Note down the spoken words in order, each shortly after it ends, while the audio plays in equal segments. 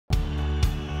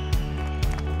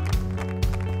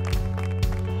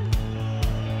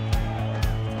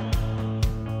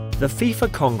The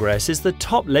FIFA Congress is the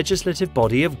top legislative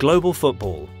body of global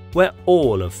football, where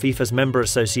all of FIFA's member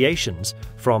associations,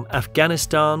 from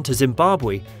Afghanistan to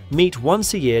Zimbabwe, meet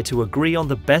once a year to agree on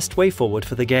the best way forward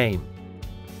for the game.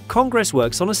 Congress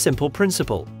works on a simple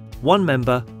principle: one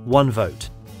member, one vote,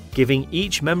 giving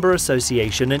each member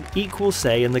association an equal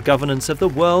say in the governance of the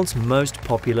world's most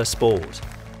popular sport.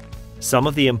 Some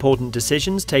of the important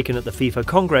decisions taken at the FIFA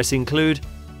Congress include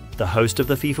the host of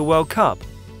the FIFA World Cup,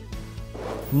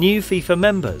 new FIFA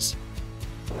members,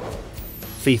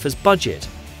 FIFA's budget,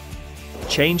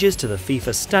 changes to the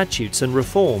FIFA statutes and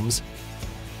reforms,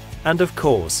 and of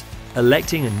course,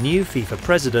 electing a new FIFA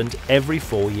president every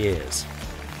 4 years.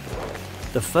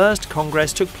 The first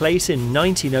Congress took place in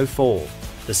 1904,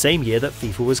 the same year that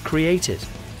FIFA was created.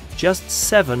 Just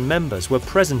 7 members were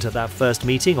present at that first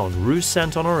meeting on Rue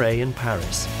Saint-Honoré in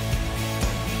Paris.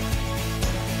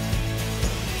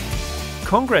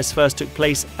 Congress first took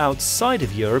place outside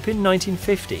of Europe in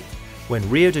 1950, when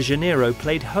Rio de Janeiro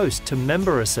played host to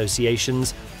member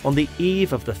associations on the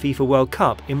eve of the FIFA World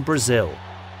Cup in Brazil.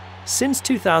 Since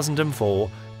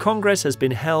 2004, Congress has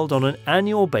been held on an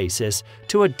annual basis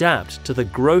to adapt to the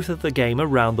growth of the game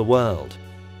around the world.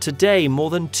 Today,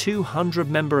 more than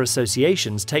 200 member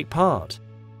associations take part.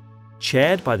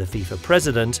 Chaired by the FIFA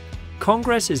president,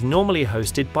 Congress is normally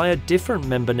hosted by a different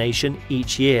member nation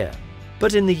each year.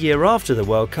 But in the year after the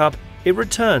World Cup, it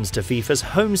returns to FIFA's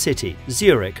home city,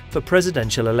 Zurich, for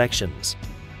presidential elections.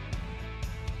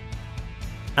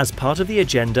 As part of the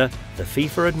agenda, the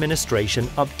FIFA administration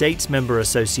updates member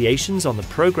associations on the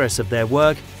progress of their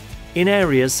work in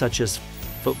areas such as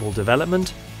football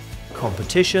development,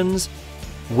 competitions,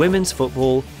 women's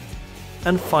football,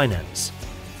 and finance.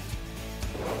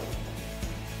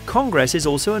 Congress is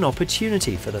also an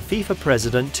opportunity for the FIFA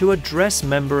president to address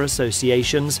member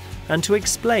associations and to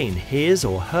explain his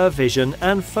or her vision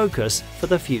and focus for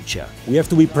the future. We have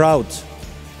to be proud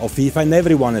of FIFA, and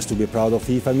everyone has to be proud of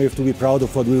FIFA, and we have to be proud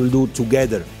of what we will do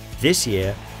together. This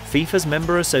year, FIFA's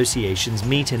member associations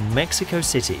meet in Mexico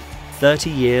City, 30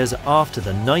 years after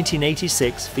the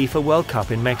 1986 FIFA World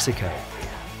Cup in Mexico.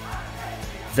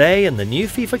 They and the new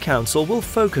FIFA Council will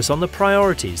focus on the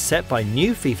priorities set by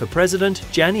new FIFA President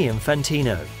Gianni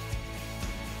Infantino: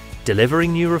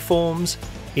 delivering new reforms,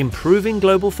 improving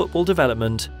global football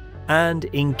development, and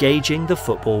engaging the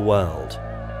football world.